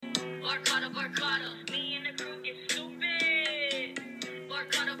Barcada. Me and the crew get stupid.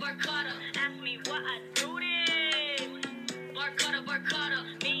 Barcada. Ask me what I do this.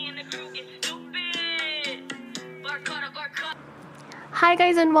 Barcada. Me and the crew get stupid. Barcada. Hi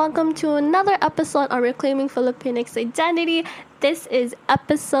guys, and welcome to another episode on Reclaiming Filipinx Identity. This is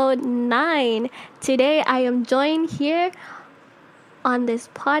episode 9. Today I am joined here on this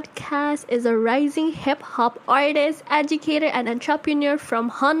podcast is a rising hip-hop artist, educator, and entrepreneur from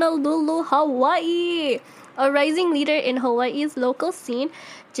Honolulu, Hawaii. A rising leader in Hawaii's local scene,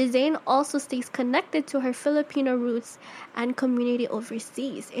 Jazane also stays connected to her Filipino roots and community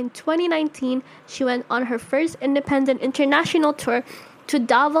overseas. In 2019, she went on her first independent international tour to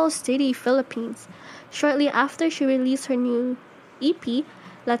Davao City, Philippines. Shortly after, she released her new EP,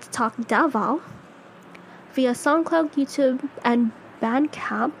 Let's Talk Davao, via SoundCloud, YouTube, and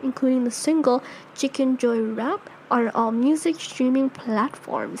Bandcamp, including the single Chicken Joy Rap on all music streaming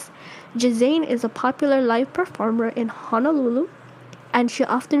platforms. Jazane is a popular live performer in Honolulu, and she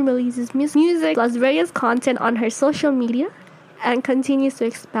often releases music plus various content on her social media and continues to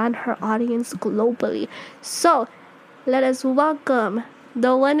expand her audience globally. So, let us welcome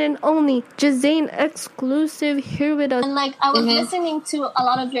the one and only Jazane Exclusive here with us. And I was listening to a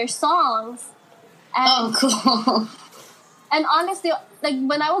lot of your songs. And cool. And honestly,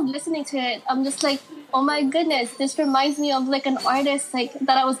 when I was listening to it, I'm just like, oh my goodness, this reminds me of an artist that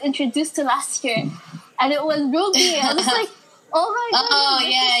I was introduced to last year, and it was Ruby. I was like, oh my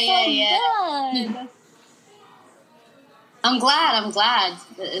goodness, good. I'm glad.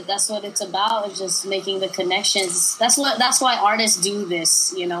 That's what it's about. Is just making the connections. That's why artists do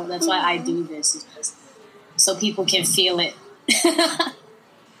this. That's why I do this. Is just so people can feel it.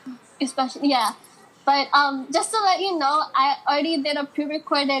 Especially, yeah. But just to let you know, I already did a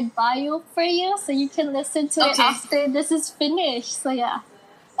pre-recorded bio for you, so you can listen to it after this is finished. So yeah.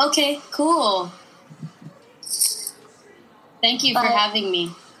 Okay, cool. Thank you for having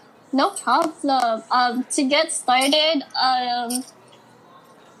me. No problem. To get started,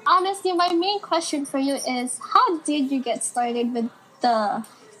 honestly, my main question for you is, how did you get started with the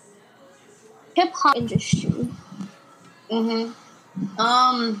hip-hop industry?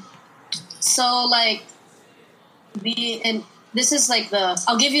 So this is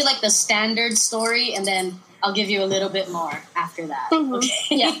I'll give you the standard story, and then I'll give you a little bit more after that. Okay.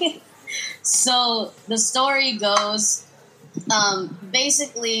 Yeah. So the story goes,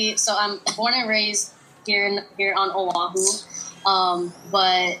 basically, so I'm born and raised here on Oahu,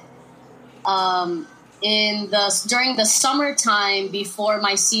 but during the summertime before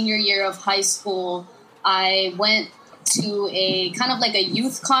my senior year of high school, I went to a kind of a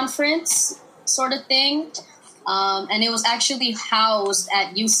youth conference sort of thing. And it was actually housed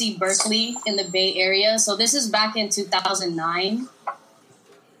at UC Berkeley in the Bay Area. So this is back in 2009.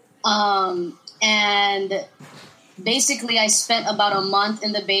 And basically I spent about a month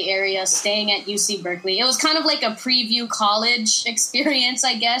in the Bay Area staying at UC Berkeley. It was kind of like a preview college experience,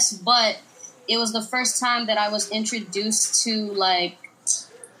 I guess. But it was the first time that I was introduced to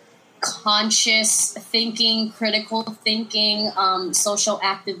conscious thinking, critical thinking, social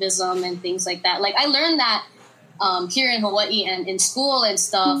activism, and things like that. I learned that here in Hawaii and in school and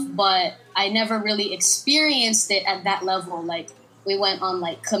stuff, but I never really experienced it at that level. We went on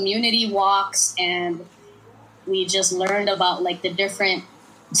community walks, and we just learned about the different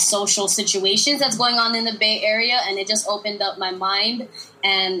social situations that's going on in the Bay Area, and it just opened up my mind,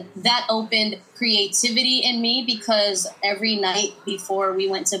 and that opened creativity in me, because every night before we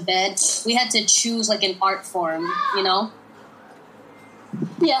went to bed, we had to choose an art form,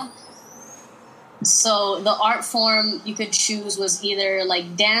 Yeah. So the art form you could choose was either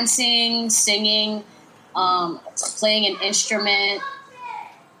dancing, singing, playing an instrument,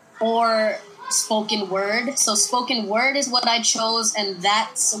 or spoken word. So spoken word is what I chose, and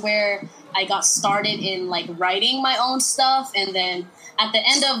that's where I got started in writing my own stuff. And then at the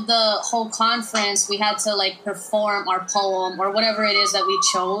end of the whole conference, we had to perform our poem or whatever it is that we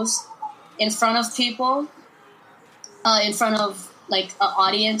chose in front of people, in front of an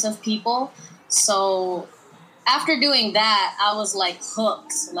audience of people. So after doing that, I was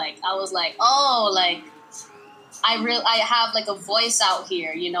hooked. I was I have a voice out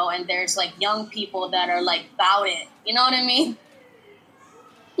here, and there's young people that are about it. You know what I mean?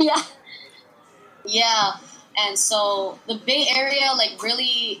 Yeah. Yeah. And so the Bay Area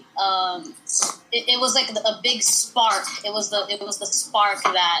really it was a big spark. It was the spark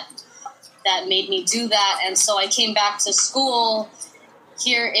that made me do that. And so I came back to school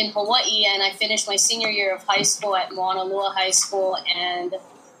here in Hawaii, and I finished my senior year of high school at Moanalua High School, and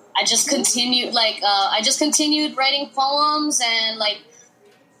I just continued writing poems and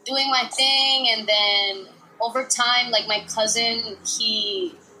doing my thing, and then over time, like my cousin,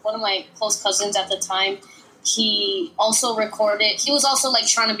 one of my close cousins at the time, he also recorded. He was also like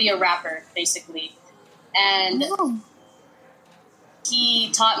trying to be a rapper, basically, and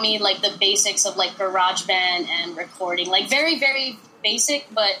he taught me like the basics of like GarageBand and recording, like very, very basic,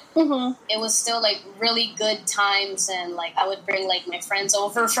 but it was still like really good times. And like I would bring like my friends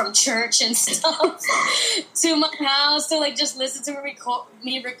over from church and stuff to my house to like just listen to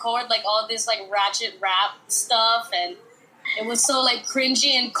me record like all this like ratchet rap stuff, and it was so like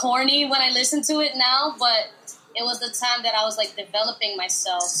cringy and corny when I listen to it now, but it was the time that I was like developing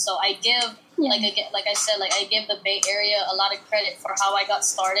myself. So I give like I said, like I give the Bay Area a lot of credit for how I got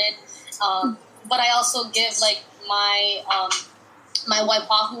started, but I also give like my my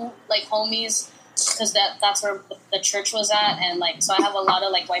Waipahu like homies, because that's where the church was at, and like so I have a lot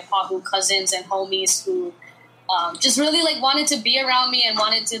of like Waipahu cousins and homies who just really like wanted to be around me and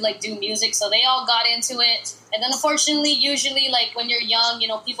wanted to like do music, so they all got into it. And then unfortunately, usually like when you're young, you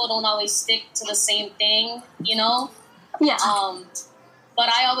know, people don't always stick to the same thing, you know. But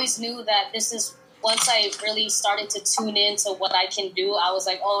I always knew that this is, once I really started to tune into what I can do, I was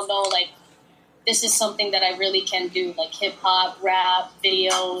like, oh no, like this is something that I really can do, like hip hop, rap,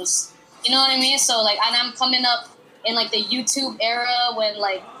 videos, you know what I mean? So like, and I'm coming up in like the YouTube era when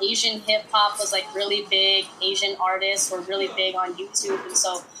like Asian hip hop was like really big, Asian artists were really big on YouTube, and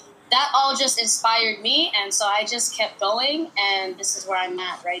so that all just inspired me, and so I just kept going, and this is where I'm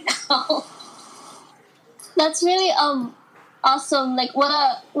at right now. That's really awesome. Like what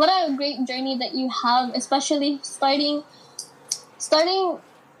a great journey that you have, especially starting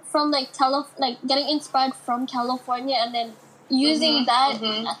from like getting inspired from California, and then using that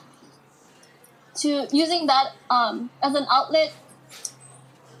as an outlet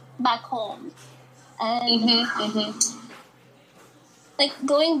back home. And like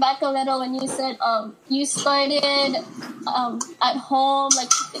going back a little, when you said you started at home,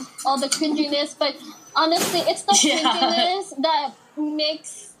 like all the cringiness, but honestly it's the cringiness that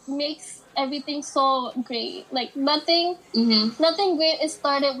makes everything so great. Like nothing great is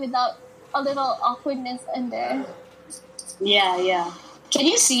started without a little awkwardness in there. Yeah. Can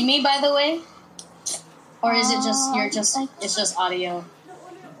you see me, by the way? Or is it just it's just audio?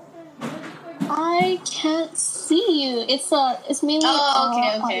 I can't see you. It's mainly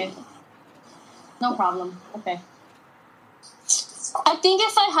okay. audio. No problem. Okay. I think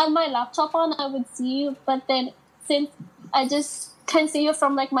if I had my laptop on, I would see you, but then since I just can see you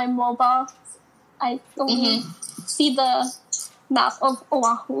from like my mobile, I only see the map of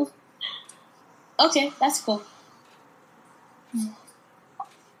Oahu. Okay, that's cool.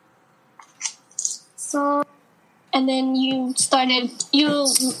 So, and then you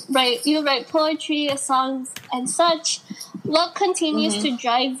write poetry, songs, and such. What continues to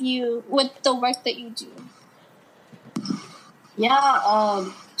drive you with the work that you do? Yeah,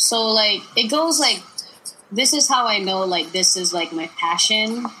 so like it goes like, this is how I know like this is like my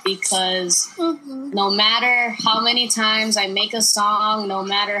passion, because no matter how many times I make a song, no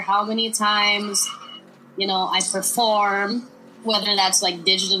matter how many times, you know, I perform, whether that's like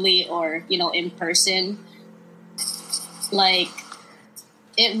digitally or, you know, in person, like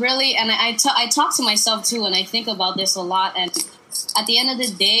it really, and I talk to myself too, and I think about this a lot, and at the end of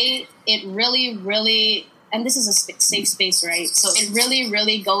the day, it really, really, and this is a safe space, right? So it really,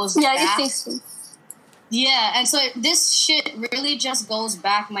 really goes back. It's safe space. Yeah, and so this shit really just goes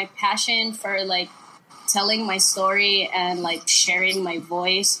back, my passion for like telling my story and like sharing my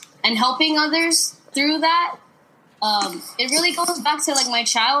voice and helping others through that. It really goes back to like my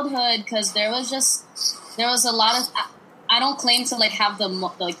childhood, because there was a lot of, I don't claim to like have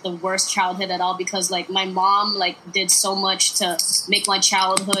the worst childhood at all, because like my mom like did so much to make my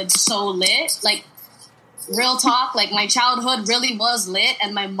childhood so lit. Like real talk, like my childhood really was lit,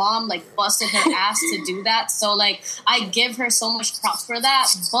 and my mom like busted her ass to do that. So like I give her so much props for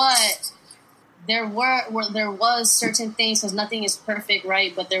that. But there was certain things, because nothing is perfect,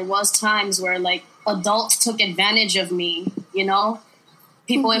 right? But there was times where like adults took advantage of me, you know?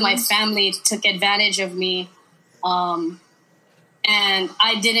 People in my family took advantage of me. And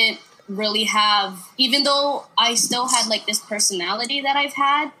I didn't really have, even though I still had like this personality that I've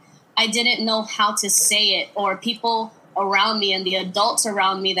had, I didn't know how to say it, or people around me and the adults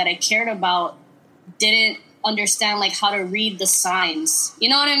around me that I cared about didn't understand like how to read the signs. You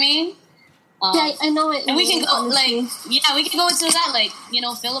know what I mean? Yeah, I know it. And we can go we can go into that, like, you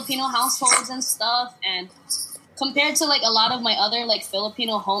know, Filipino households and stuff. And compared to like a lot of my other like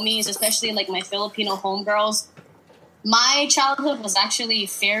Filipino homies, especially like my Filipino homegirls, my childhood was actually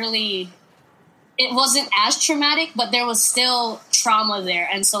it wasn't as traumatic, but there was still trauma there.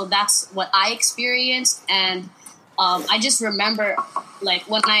 And so that's what I experienced. And I just remember, like,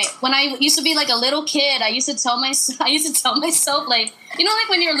 when I used to be like a little kid, I used to tell myself, like, you know, like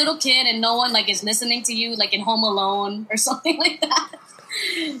when you're a little kid and no one like is listening to you, like in Home Alone or something like that.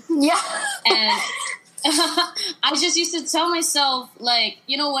 Yeah. And I just used to tell myself, like,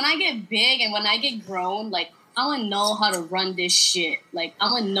 you know, when I get big and when I get grown, like, I want to know how to run this shit. Like,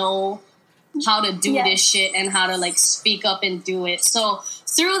 I want to know how to do this shit and how to, like, speak up and do it. So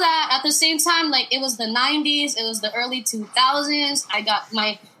through that, at the same time, like, it was the 90s, it was the early 2000s. I got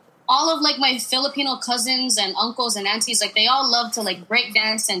all of, like, my Filipino cousins and uncles and aunties, like, they all loved to, like, break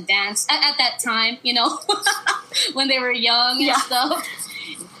dance and dance at that time, you know, when they were young and stuff.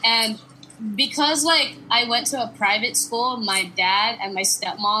 And because, like, I went to a private school, my dad and my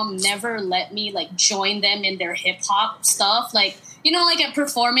stepmom never let me, like, join them in their hip-hop stuff. Like, you know, like, at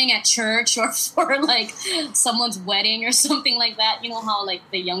performing at church or for, like, someone's wedding or something like that. You know how, like,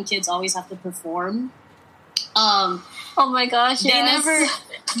 the young kids always have to perform? Oh, my gosh, yes.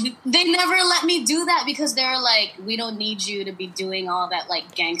 They never let me do that because they're like, we don't need you to be doing all that,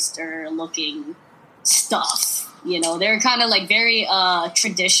 like, gangster-looking stuff. You know, they're kind of like very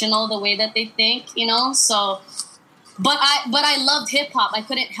traditional the way that they think, you know. So, but I loved hip hop. I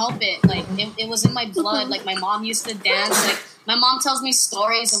couldn't help it. Like it was in my blood. Like my mom used to dance. Like my mom tells me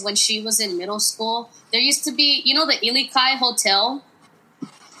stories of when she was in middle school. There used to be, you know, the Ilikai Hotel.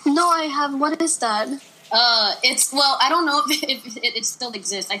 No, I have. What is that? I don't know if it still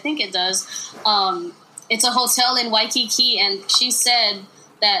exists. I think it does. It's a hotel in Waikiki, and she said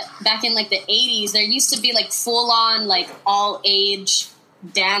that back in like the 80s, there used to be like full on like all age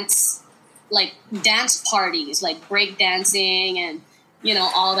dance parties, like break dancing and, you know,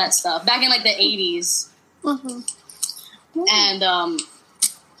 all that stuff back in like the 80s. Mm-hmm. And,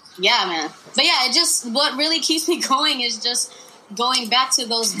 yeah, man. But yeah, what really keeps me going is just going back to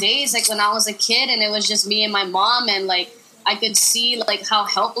those days, like when I was a kid and it was just me and my mom, and like I could see like how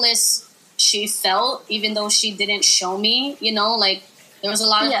helpless she felt, even though she didn't show me, you know, like, there was a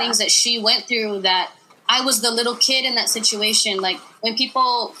lot of things that she went through that I was the little kid in that situation. Like when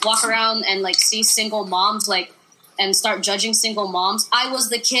people walk around and like see single moms, like, and start judging single moms, I was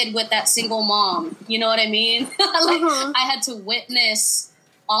the kid with that single mom. You know what I mean? Like I had to witness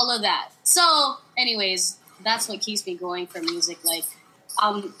all of that. So anyways, that's what keeps me going for music. Like,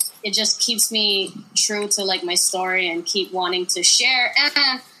 it just keeps me true to like my story and keep wanting to share.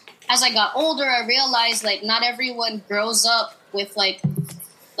 And as I got older, I realized like not everyone grows up with like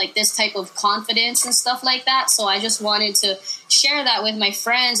this type of confidence and stuff like that. So I just wanted to share that with my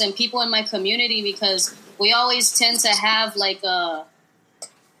friends and people in my community, because we always tend to have like low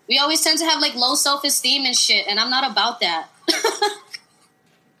self-esteem and shit, and I'm not about that.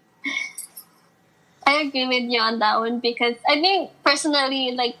 I agree with you on that one, because I think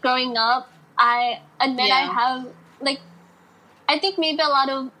personally, like growing up, I admit I have like, I think maybe a lot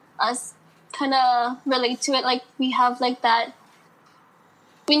of us kind of relate to it. Like we have like that,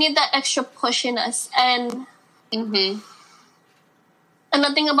 we need that extra push in us. And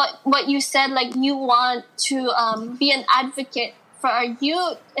another thing about what you said, like you want to be an advocate for our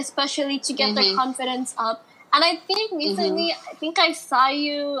youth, especially to get their confidence up. And I think recently, I think I saw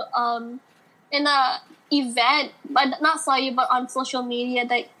you in a event, but not saw you, but on social media,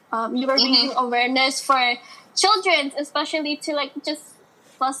 that you were raising awareness for children, especially to like just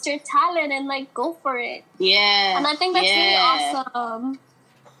bust your talent and like go for it. Yeah. And I think that's really awesome.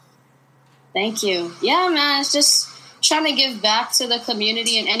 Thank you. Yeah, man, it's just trying to give back to the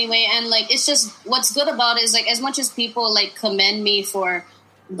community in any way. And like, it's just, what's good about it is like, as much as people like commend me for,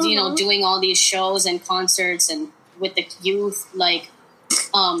 you know, doing all these shows and concerts and with the youth, like,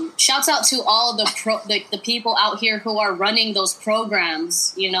 shouts out to all the people out here who are running those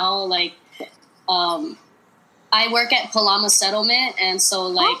programs, you know, like, I work at Palama Settlement, and so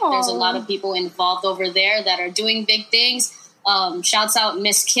like there's a lot of people involved over there that are doing big things. Shouts out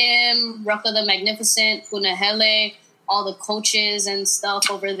Miss Kim, Rucka the Magnificent, Punahele, all the coaches and stuff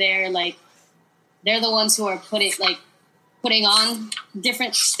over there. Like they're the ones who are putting on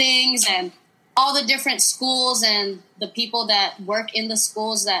different things, and all the different schools and the people that work in the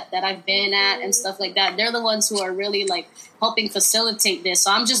schools that I've been at and stuff like that. They're the ones who are really like helping facilitate this.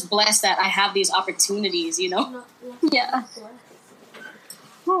 So I'm just blessed that I have these opportunities, you know? Yeah.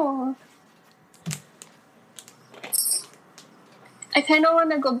 Oh. I kind of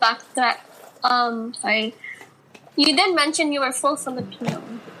want to go back to that. Sorry. You did mention you were full Filipino.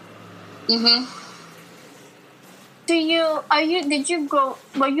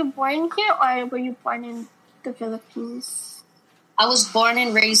 Were you born here or were you born in the Philippines? I was born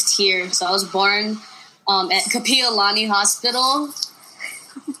and raised here. So I was born at Kapiolani Hospital.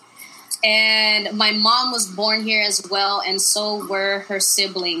 And my mom was born here as well, and so were her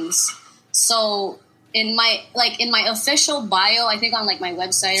siblings. So in my official bio, I think on like my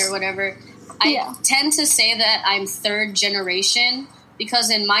website or whatever, I tend to say that I'm third generation because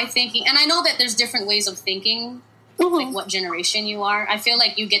in my thinking, and I know that there's different ways of thinking, like what generation you are. I feel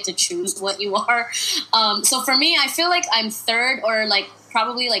like you get to choose what you are. So for me, I feel like I'm third or like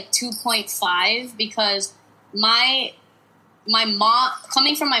probably like 2.5 because my mom,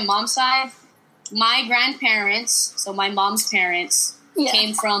 coming from my mom's side, my grandparents, so my mom's parents,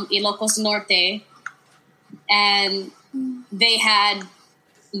 came from Ilocos Norte, and they had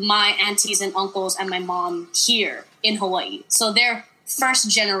my aunties and uncles and my mom here in Hawaii. So they're first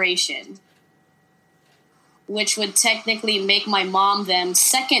generation, which would technically make my mom them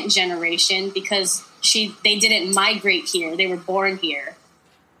second generation because they didn't migrate here; they were born here.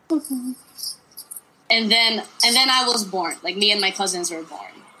 Mm-hmm. And then I was born. Like me and my cousins were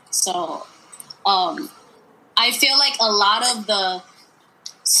born. So I feel like a lot of the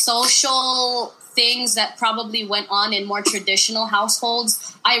social things that probably went on in more traditional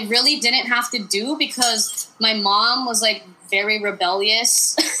households, I really didn't have to do because my mom was like very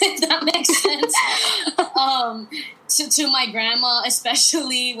rebellious, if that makes sense. To my grandma,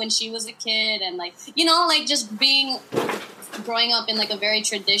 especially when she was a kid, and like, you know, like just growing up in like a very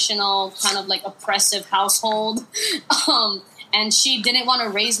traditional kind of like oppressive household. And she didn't want to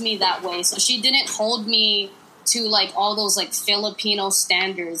raise me that way. So she didn't hold me to like all those like Filipino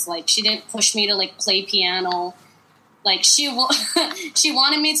standards. Like she didn't push me to like play piano. Like she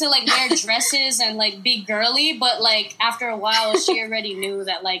wanted me to like wear dresses and like be girly. But like after a while, she already knew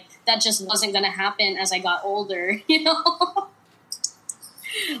that like that just wasn't going to happen as I got older, you know?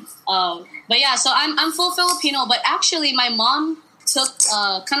 But yeah, so I'm full Filipino, but actually my mom took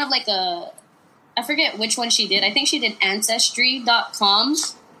kind of like I forget which one she did. I think she did Ancestry.com.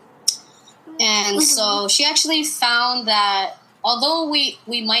 And so she actually found that although we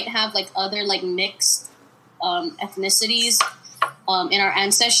might have like other like mixed ethnicities in our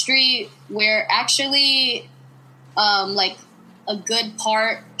ancestry, we're actually like a good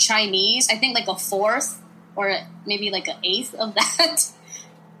part Chinese. I think like a fourth or maybe like an eighth of that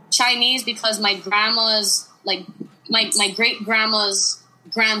Chinese, because my grandma's like my great grandma's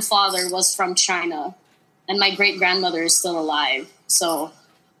grandfather was from China, and my great grandmother is still alive. So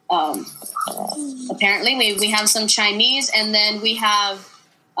apparently we have some Chinese, and then we have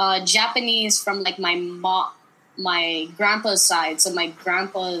Japanese from like my grandpa's side. So my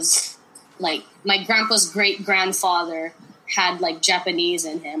grandpa's great grandfather had like Japanese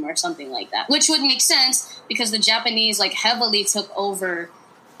in him or something like that, which would make sense because the Japanese like heavily took over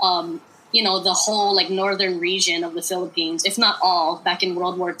you know, the whole like northern region of the Philippines, if not all, back in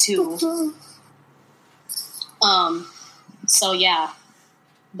World War II. So yeah,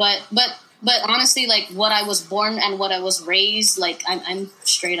 but honestly, like what I was born and what I was raised, like I'm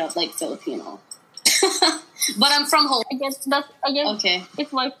straight up like Filipino. But I'm from Hawaii. Okay.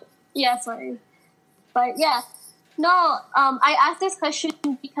 It's my sorry, but yeah, no. I asked this question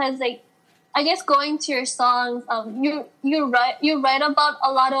because like I guess going to your songs, you write about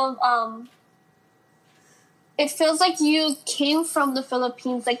a lot of it feels like you came from the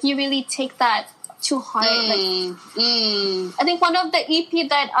Philippines, like you really take that to heart. I think one of the EP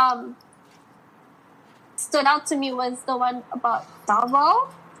that stood out to me was the one about Davao.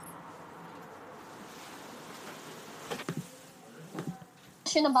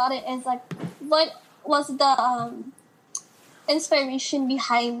 Question about it is like, what was the inspiration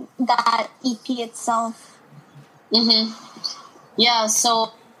behind that EP itself? Yeah,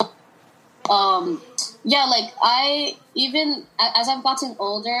 so yeah, like I even as I've gotten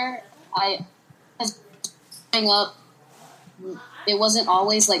older, as growing up, it wasn't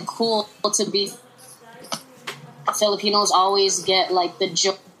always like cool to be Filipinos. Always get like the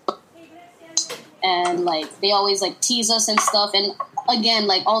joke, and like they always like tease us and stuff. And again,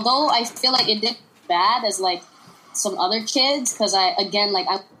 like although I feel like it did bad as like some other kids, because I'm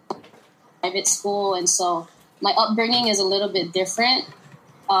private school, and so my upbringing is a little bit different,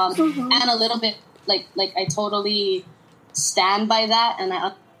 and a little bit like I totally stand by that, and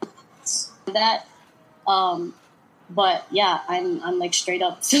I understand that. But yeah, I'm like straight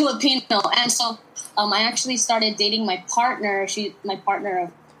up Filipino, and so I actually started dating my partner.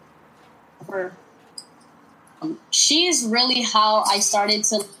 She's really how I started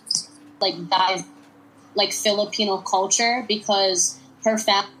to like dive like Filipino culture, because her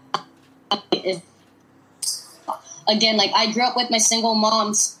family is, again, like I grew up with my single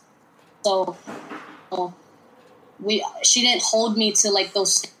moms, so she didn't hold me to like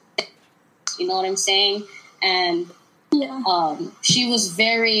those, you know what I'm saying? And she was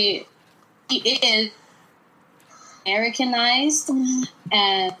she is Americanized,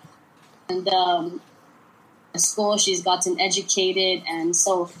 and at school she's gotten educated, and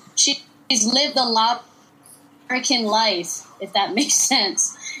so she's lived a lot American life, if that makes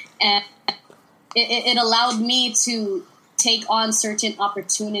sense, and it allowed me to take on certain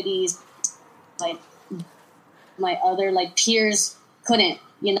opportunities like my other like peers couldn't,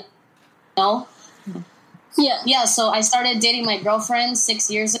 you know. So I started dating my girlfriend 6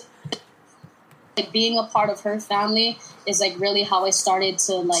 years ago. Like being a part of her family is like really how I started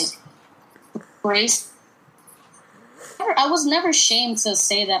to like embrace. I was never ashamed to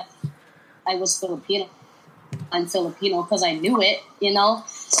say that I was Filipino. I'm Filipino because I knew it, you know.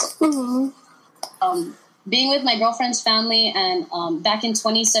 Being with my girlfriend's family, and back in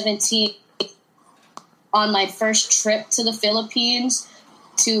 2017, on my first trip to the Philippines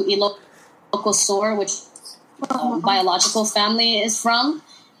to Ilocos Sur, which biological family is from.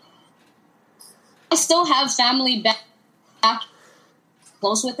 I still have family back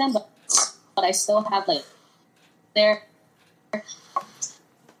close with them, but I still have like their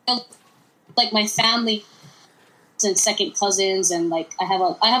like my family and second cousins, and like I have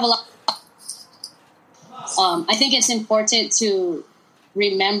a lot. I think it's important to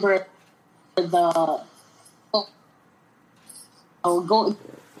remember the go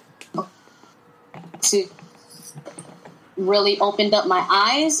to really opened up my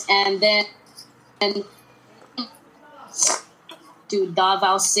eyes, and then to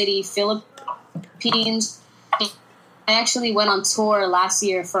Davao City, Philippines. I actually went on tour last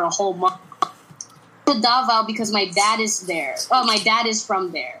year for a whole month to Davao because my dad is there. Oh, my dad is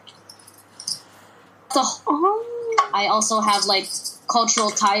from there. So I also have like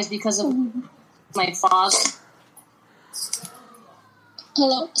cultural ties because of my father.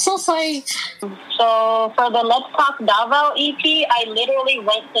 Hello. So sorry. So for the Let's Talk Davao EP, I literally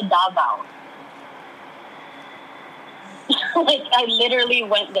went to Davao. Like, I literally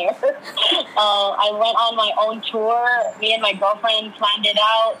went there. I went on my own tour. Me and my girlfriend planned it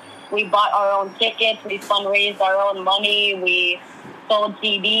out. We bought our own tickets. We fundraised our own money. We sold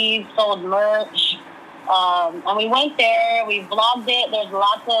CDs, sold merch. And we went there. We vlogged it. There's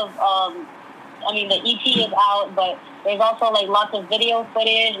lots of, the EP is out, but there's also, like, lots of video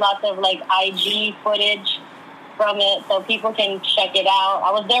footage, lots of, like, IG footage from it, so people can check it out.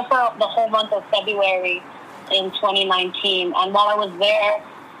 I was there for the whole month of February in 2019, and while I was there,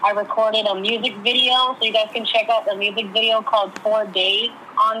 I recorded a music video, so you guys can check out the music video called 4 Days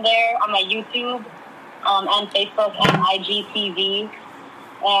on there, on my YouTube, and Facebook and IGTV,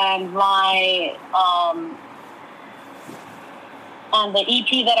 and my, and the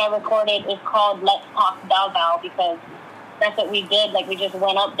EP that I recorded is called Let's Talk Davao, because that's what we did. Like, we just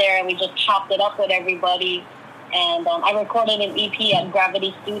went up there and we just chopped it up with everybody. And I recorded an EP at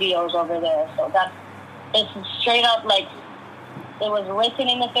Gravity Studios over there. So it's straight up, like, it was written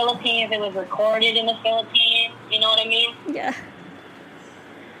in the Philippines. It was recorded in the Philippines. You know what I mean? Yeah.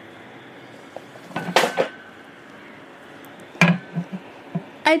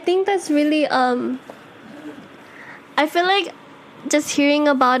 I think that's really, I feel like just hearing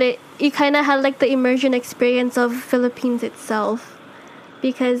about it, you kind of had like the immersion experience of Philippines itself,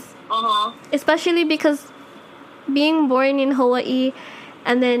 because especially because being born in Hawaii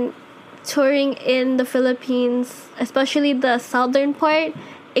and then touring in the Philippines, especially the southern part,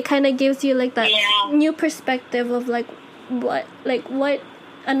 it kind of gives you like that new perspective of like what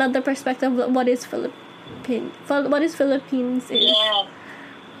another perspective of what is Philippines is. Yeah.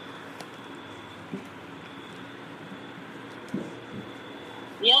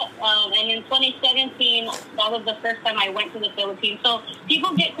 Yep, and in 2017, that was the first time I went to the Philippines. So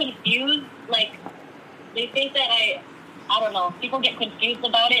people get confused, like, they think that I don't know, people get confused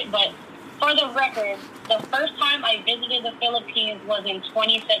about it, but for the record, the first time I visited the Philippines was in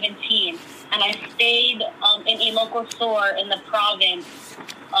 2017, and I stayed in Ilocos Sur in the province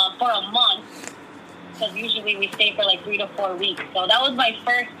for a month, because usually we stay for like 3 to 4 weeks. So that was my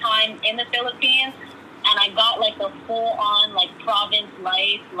first time in the Philippines. And I got, like, the full-on, like, province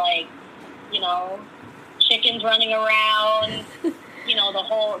life, like, you know, chickens running around, you know, the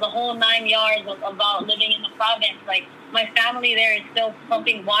whole 9 yards about living in the province. Like, my family there is still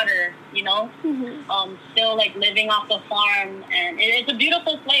pumping water, you know, still, like, living off the farm. And it's a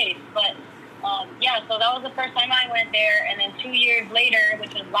beautiful place. But, so that was the first time I went there. And then 2 years later,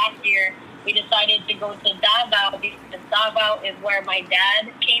 which was last year, we decided to go to Davao, because Davao is where my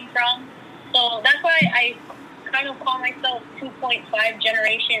dad came from. So that's why I kind of call myself 2.5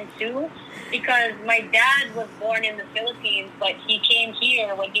 generation too, because my dad was born in the Philippines, but he came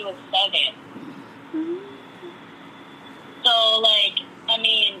here when he was 7. So, like, I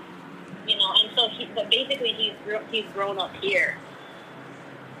mean, you know, and so but basically he's grown up here.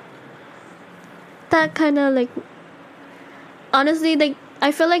 That kind of, like, honestly, like,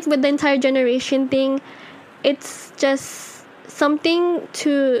 I feel like with the entire generation thing, it's just something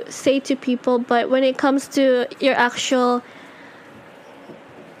to say to people, but when it comes to your actual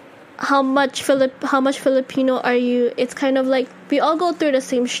how much Filipino are you, it's kind of like we all go through the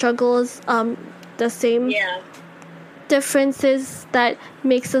same struggles, the same differences that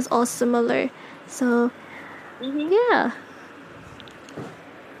makes us all similar. So yeah.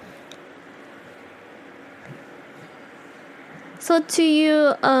 So to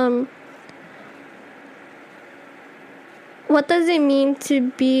you, what does it mean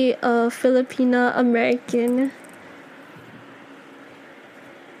to be a Filipino American?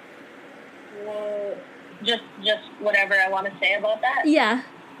 Well, just whatever I want to say about that. Yeah.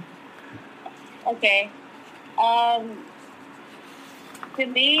 Okay. To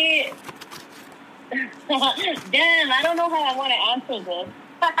me, damn, I don't know how I want to answer this.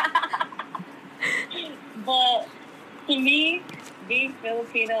 But to me, being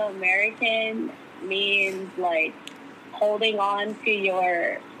Filipino American means like holding on to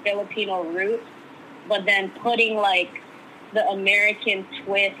your Filipino roots, but then putting like the American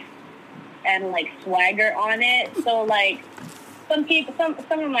twist and like swagger on it. So like some people, some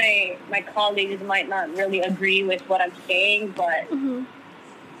of my colleagues might not really agree with what I'm saying, but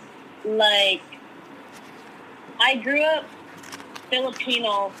like I grew up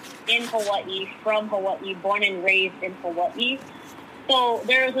Filipino in Hawaii, from Hawaii, born and raised in Hawaii. So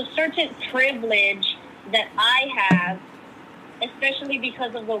there is a certain privilege that I have, especially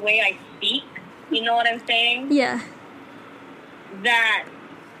because of the way I speak. You know what I'm saying? Yeah. That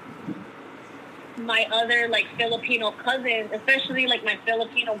my other like Filipino cousins, especially like my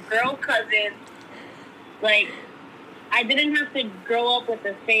Filipino girl cousins, like I didn't have to grow up with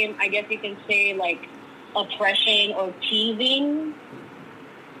the same, I guess you can say, like oppression or teasing,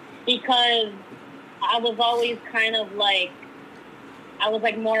 because I was always kind of like, I was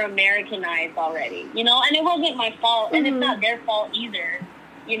like more Americanized already, you know, and it wasn't my fault, and it's not their fault either,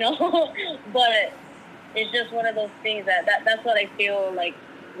 you know, but it's just one of those things that's what I feel like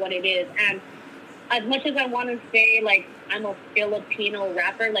what it is. And as much as I want to say like I'm a Filipino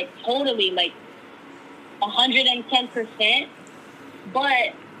rapper, like totally like 110%,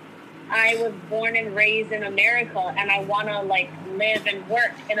 but I was born and raised in America, and I want to like live and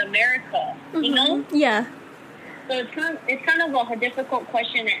work in America, you know? Yeah. So it's kind of a difficult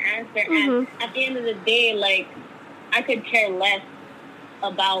question to answer, and at the end of the day, like I could care less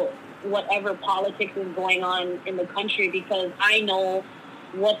about whatever politics is going on in the country, because I know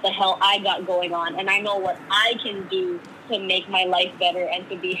what the hell I got going on, and I know what I can do to make my life better and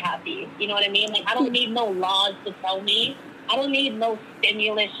to be happy. You know what I mean? Like I don't need no laws to tell me. I don't need no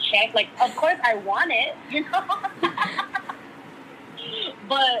stimulus check. Like, of course I want it, you know?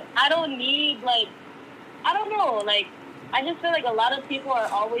 But I don't need, like, I don't know, like, I just feel like a lot of people are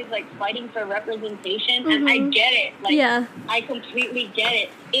always, like, fighting for representation, and I get it. Like, I completely get it.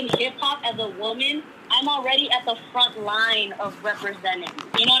 In hip-hop, as a woman, I'm already at the front line of representing.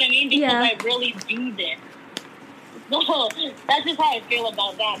 You know what I mean? Because I really do this. So, that's just how I feel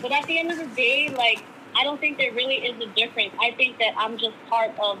about that. But at the end of the day, like, I don't think there really is a difference. I think that I'm just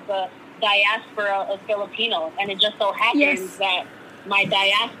part of the diaspora of Filipinos, and it just so happens that my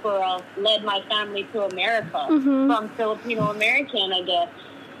diaspora led my family to America. From Filipino American, I guess.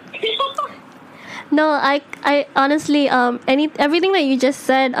 No, I honestly, everything that you just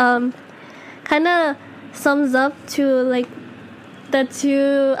said, kind of sums up to like the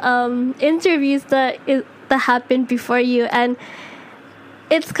two interviews that happened before you, and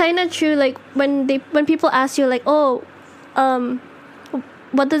it's kind of true. Like when people ask you like, oh,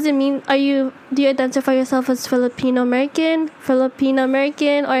 what does it mean? Do you identify yourself as Filipino American,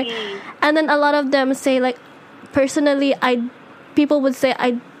 or, and then a lot of them say like, personally, people would say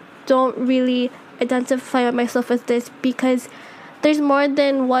I don't really identify myself as this, because there's more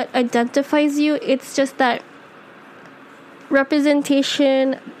than what identifies you. It's just that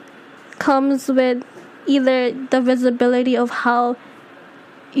representation comes with either the visibility of how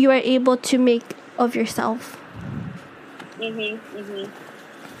you are able to make of yourself.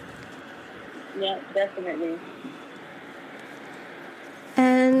 Yeah, definitely.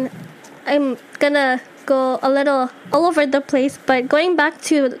 And I'm gonna go a little all over the place, but going back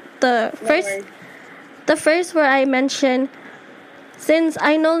to the first where I mentioned, since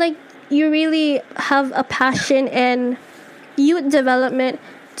I know like you really have a passion in youth development,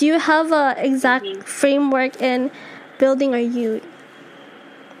 do you have a exact framework in building our youth,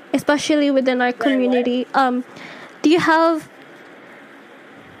 especially within our community? Do you have...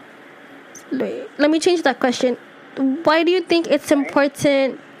 Let me change that question. Why do you think it's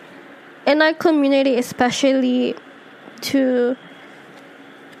important in our community, especially, to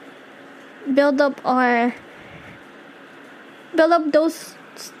build up those,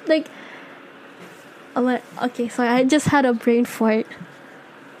 like... Okay, sorry, I just had a brain fart.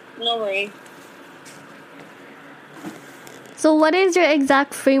 No worries. So what is your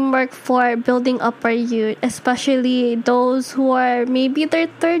exact framework for building up our youth, especially those who are maybe their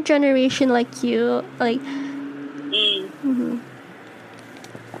third generation like you? Like,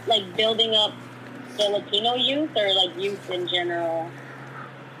 like building up Filipino youth, or like youth in general?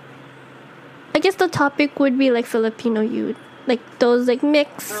 I guess the topic would be like Filipino youth, like those like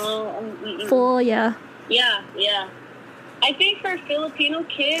mixed, full, yeah. Yeah. I think for Filipino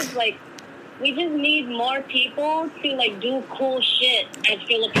kids, like, we just need more people to, like, do cool shit as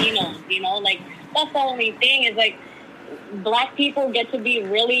Filipinos, you know? Like, that's the only thing is, like, black people get to be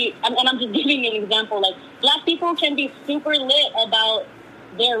really... And I'm just giving you an example. Like, black people can be super lit about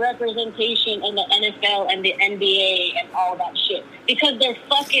their representation in the NFL and the NBA and all that shit. Because they're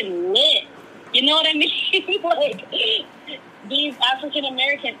fucking lit. You know what I mean? Like, these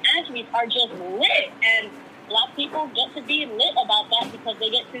African-American athletes are just lit. And black people get to be lit about that because they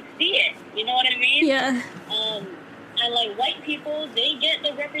get to see it. You know what I mean? Yeah. And like white people, they get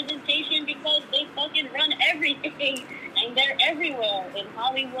the representation because they fucking run everything, and they're everywhere in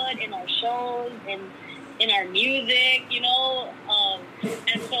Hollywood, in our shows, in our music, you know.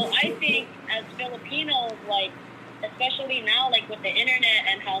 And so I think as Filipinos, like, especially now, like with the internet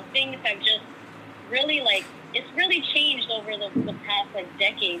and how things have just really, like, it's really changed over the past like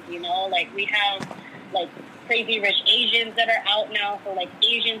decades, you know. Like, we have like Crazy Rich Asians that are out now, so like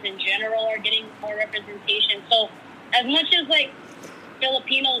Asians in general are getting more representation. So as much as like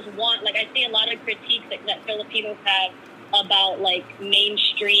Filipinos want, like, I see a lot of critiques that Filipinos have about like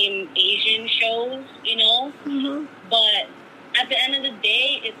mainstream Asian shows, you know. But at the end of the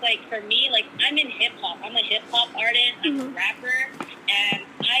day, it's like, for me, like, I'm in hip hop. I'm a hip hop artist. I'm a rapper, and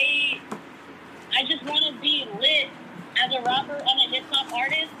I just want to be lit as a rapper and a hip hop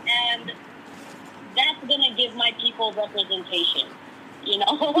artist, and that's gonna give my people representation, you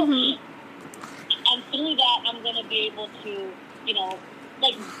know. And through that, I'm gonna be able to, you know,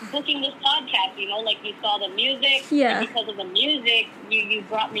 like booking this podcast, you know, like you saw the music. Yeah. And because of the music, you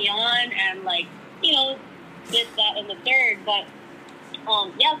brought me on, and like, you know, this, that, and the third. But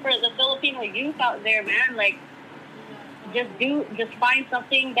yeah, for the Filipino youth out there, man, like, just find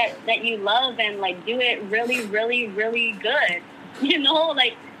something that you love and like do it really, really, really good. You know,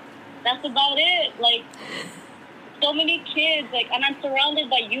 like, that's about it. Like, so many kids, like, and I'm surrounded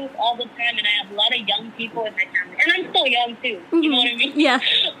by youth all the time, and I have a lot of young people in my family, and I'm still young too. You know what I mean? Yeah.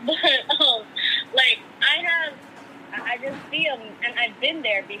 But like, I just see them, and I've been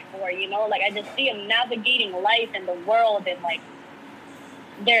there before. You know, like, I just see them navigating life and the world, and like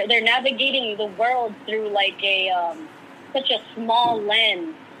they're navigating the world through like a such a small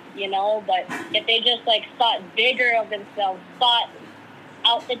lens, you know. But if they just like thought bigger of themselves, thought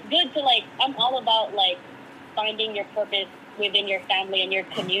out, it's good to like. I'm all about like finding your purpose within your family and your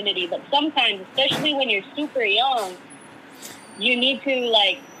community, but sometimes, especially when you're super young, you need to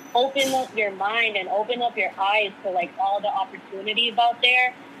like open up your mind and open up your eyes to like all the opportunities out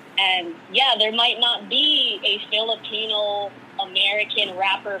there. And yeah, there might not be a Filipino American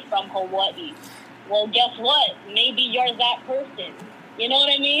rapper from Hawaii. Well, guess what? Maybe you're that person. You know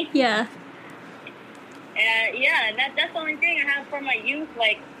what I mean? Yeah. Yeah, and that's the only thing I have for my youth.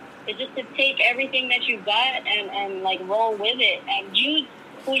 Like, it's just to take everything that you got and like roll with it and use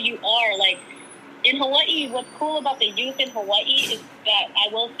who you are. Like, in Hawaii, what's cool about the youth in Hawaii is that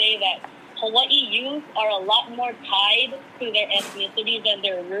I will say that Hawaii youth are a lot more tied to their ethnicities and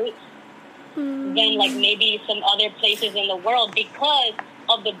their roots than like maybe some other places in the world, because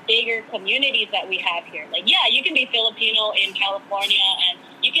of the bigger communities that we have here. Like, yeah, you can be Filipino in California and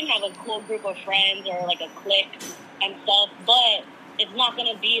you can have a cool group of friends or like a clique and stuff, but it's not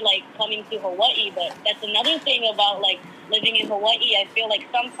going to be like coming to Hawaii. But that's another thing about like living in Hawaii. I feel like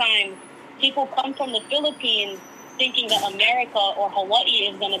sometimes people come from the Philippines thinking that America or Hawaii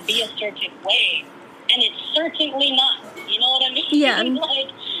is going to be a certain way, and it's certainly not. You know what I mean? Yeah.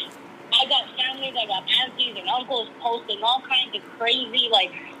 Like, I got families, I got aunties and uncles posting all kinds of crazy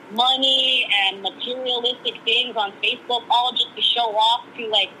like money and materialistic things on Facebook, all just to show off to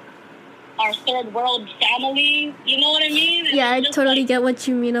like our third world family. You know what I mean? Yeah, I It's just totally like, get what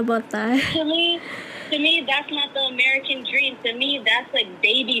you mean about that. to me, that's not the American dream. To me, that's like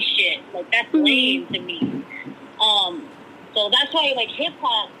baby shit. Like that's lame to me. So that's why like hip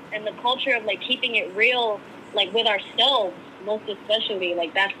hop and the culture of like keeping it real, like with ourselves, most especially,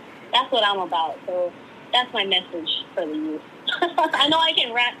 like that's what I'm about. So that's my message for the youth. I know I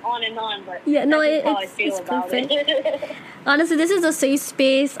can rant on and on, but Yeah, no, that's just how I it's feel about perfect. it. Honestly, this is a safe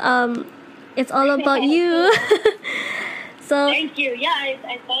space. It's all about you. So, Thank you. Yeah,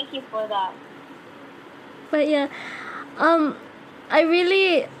 I thank you for that. but yeah, I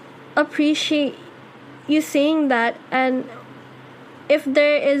really appreciate you saying that. And if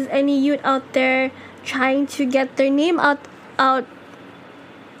there is any youth out there trying to get their name out,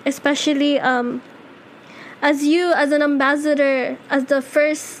 especially as you as an ambassador, as the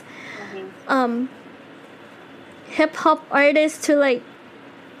first hip hop artist to like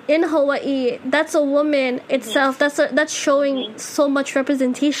in Hawaii, that's a woman itself. That's showing so much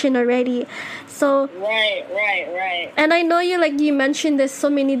representation already. So Right. and I know you mentioned this so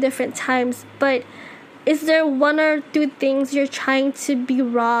many different times, but is there one or two things you're trying to be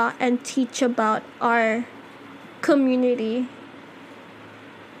raw and teach about our community?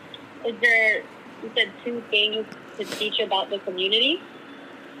 Is there, you said two things to teach about the community?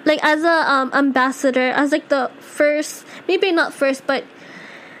 Like as a ambassador, as like the first, maybe not first, but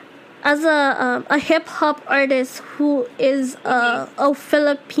as a hip hop artist who is a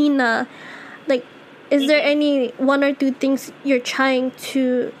Filipina, like is there any one or two things you're trying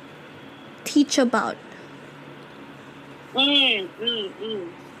to teach about?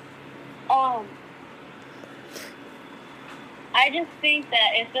 I just think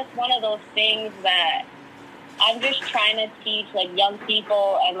that it's just one of those things that I'm just trying to teach like young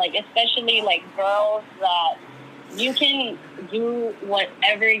people and like especially like girls that you can do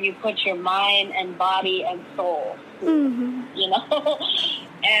whatever you put your mind and body and soul to, you know?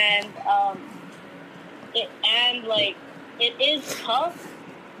 And like it is tough,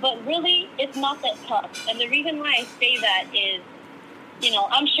 but really it's not that tough. And the reason why I say that is, you know,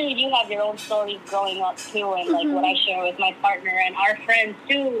 I'm sure you have your own stories growing up too, and like what I share with my partner and our friends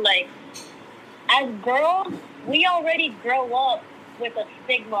too. Like, as girls, we already grow up with a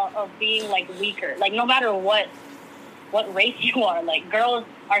stigma of being like weaker. Like, no matter what race you are, like girls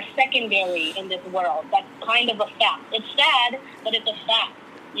are secondary in this world. That's kind of a fact. It's sad, but it's a fact,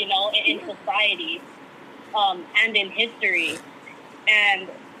 you know, in society and in history. And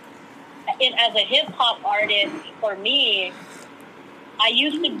as a hip hop artist, for me, I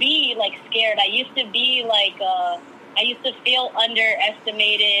used to be like scared. I used to be like, I used to feel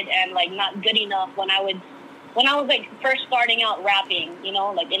underestimated and like not good enough when I was like first starting out rapping, you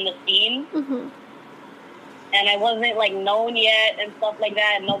know, like in the scene. And I wasn't like known yet and stuff like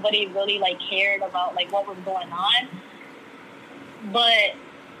that. And nobody really like cared about like what was going on. But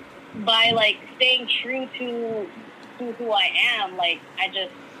by like staying true to who I am, like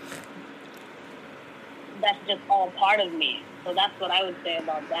that's just all part of me. So that's what I would say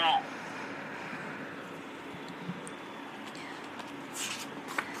about that.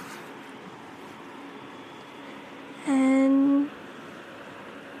 And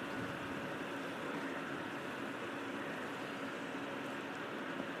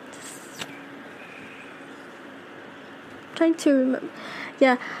trying to remember.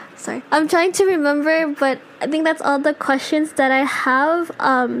 Yeah, sorry. I'm trying to remember, but I think that's all the questions that I have.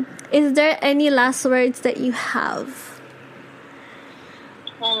 Is there any last words that you have?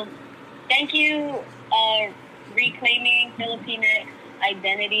 Thank you, Reclaiming Filipinx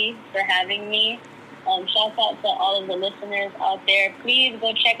Identity, for having me. Shout out to all of the listeners out there. Please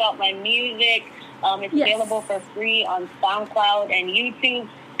go check out my music. It's available for free on SoundCloud and YouTube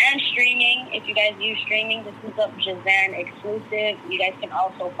and streaming. If you guys use streaming, this is a Jazan exclusive. You guys can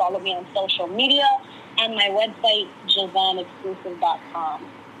also follow me on social media and my website, jazanexclusive.com.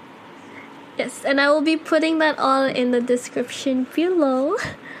 Yes, and I will be putting that all in the description below.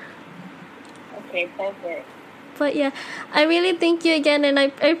 Okay, perfect. But yeah, I really thank you again, and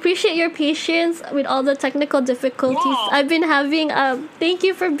I appreciate your patience with all the technical difficulties I've been having. Thank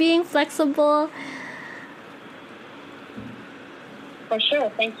you for being flexible. For sure,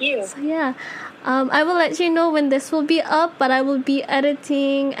 thank you. So yeah, I will let you know when this will be up, but I will be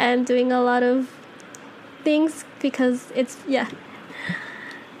editing and doing a lot of things because it's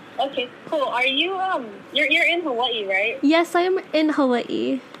Okay, cool. Are you you're in Hawaii, right? Yes, I am in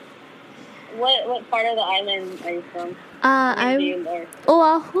Hawaii. What part of the island are you from? I'm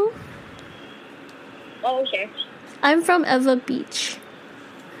Oahu. Oh, okay. I'm from Eva Beach.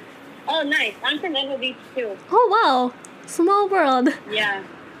 Oh, nice. I'm from Eva Beach too. Oh wow, small world. Yeah.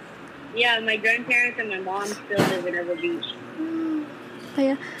 Yeah, my grandparents and my mom still live in River Beach. Oh,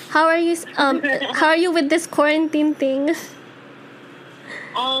 yeah. How are you? How are you with this quarantine thing?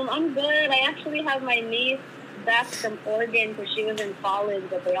 I'm good. I actually have my niece back from Oregon because she was in college,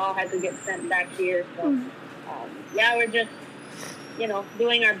 but they all had to get sent back here. So, yeah, we're just,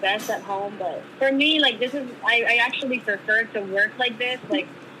 doing our best at home. But for me, like, I actually prefer to work like this. Like,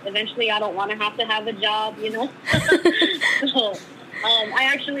 eventually I don't want to have a job, So, I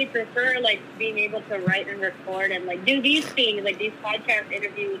actually prefer, like, being able to write and record and, like, do these things, like these podcast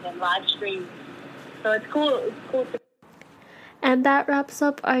interviews and live streams. So it's cool. It's cool to. And that wraps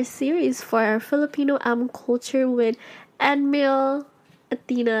up our series for our Filipino culture with Edmil,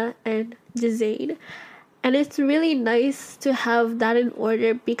 Athena, and Jazane. And it's really nice to have that in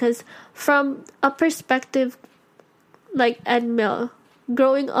order because from a perspective like Edmil,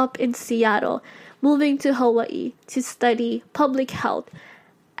 growing up in Seattle, moving to Hawaii to study public health,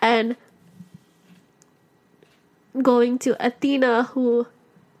 and going to Athena, who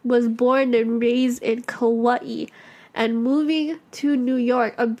was born and raised in Kauai, and moving to New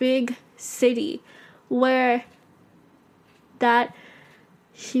York, a big city where that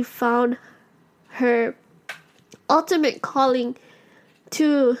she found her ultimate calling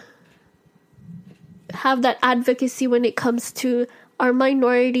to have that advocacy when it comes to our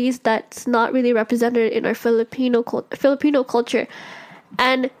minorities that's not really represented in our Filipino culture.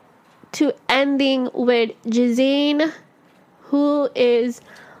 And to ending with Jazane, who is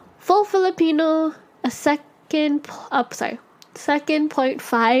full Filipino, a second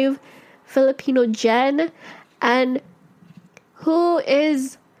 2.5 Filipino gen, and who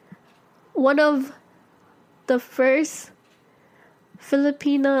is one of the first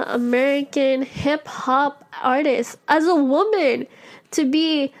Filipino American hip hop artists as a woman to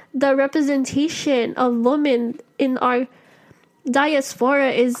be the representation of women in our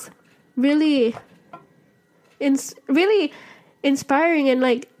diaspora is really inspiring and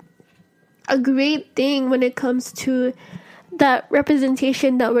like a great thing when it comes to that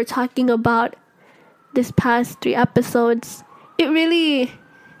representation that we're talking about this past 3 episodes. It really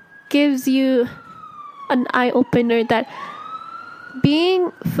gives you an eye-opener that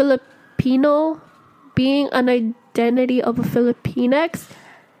being Filipino, being an identity of a Filipinx,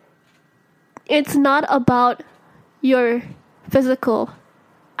 it's not about your physical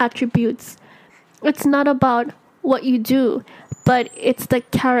attributes. It's not about what you do, but it's the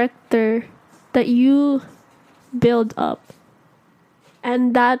character that you build up.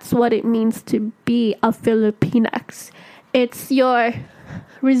 And that's what it means to be a Filipinx. It's your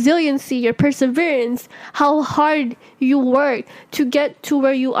resiliency, your perseverance, how hard you work to get to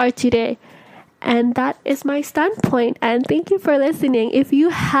where you are today. And that is my standpoint. And thank you for listening. If you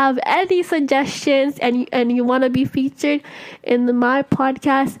have any suggestions and you want to be featured in my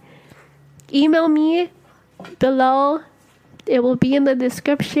podcast, email me below. It will be in the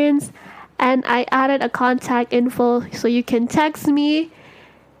descriptions. And I added a contact info so you can text me.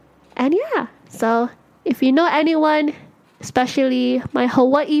 And yeah, so if you know anyone, especially my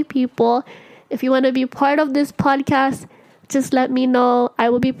Hawaii people, if you want to be part of this podcast, just let me know. I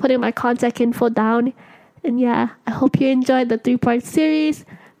will be putting my contact info down. And yeah, I hope you enjoyed the 3-part series.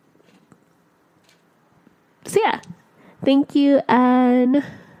 So yeah, thank you and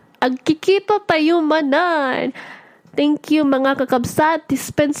agkikita tayo manan. Thank you mga kakabsat.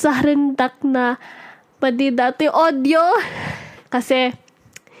 Dispensahan dak na madidati audio. Kasi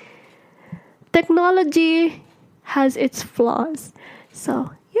technology has its flaws.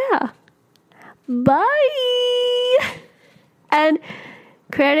 So yeah. Bye! And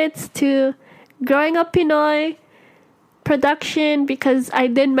credits to Growing Up Pinoy production, because I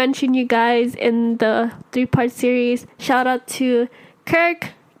did mention you guys in the 3-part series. Shout out to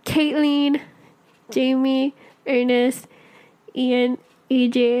Kirk, Caitlin, Jamie, Ernest, Ian,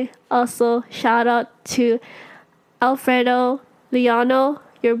 EJ. Also shout out to Alfredo Liano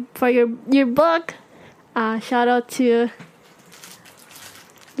for your book. Shout out to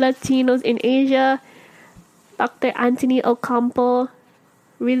Latinos in Asia, Dr. Anthony Ocampo.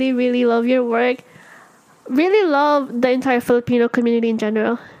 Really, really love your work. Really love the entire Filipino community in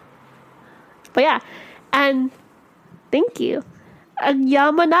general. But yeah, and thank you.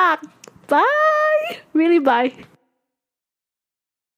 Agyamanak. Bye. Really bye.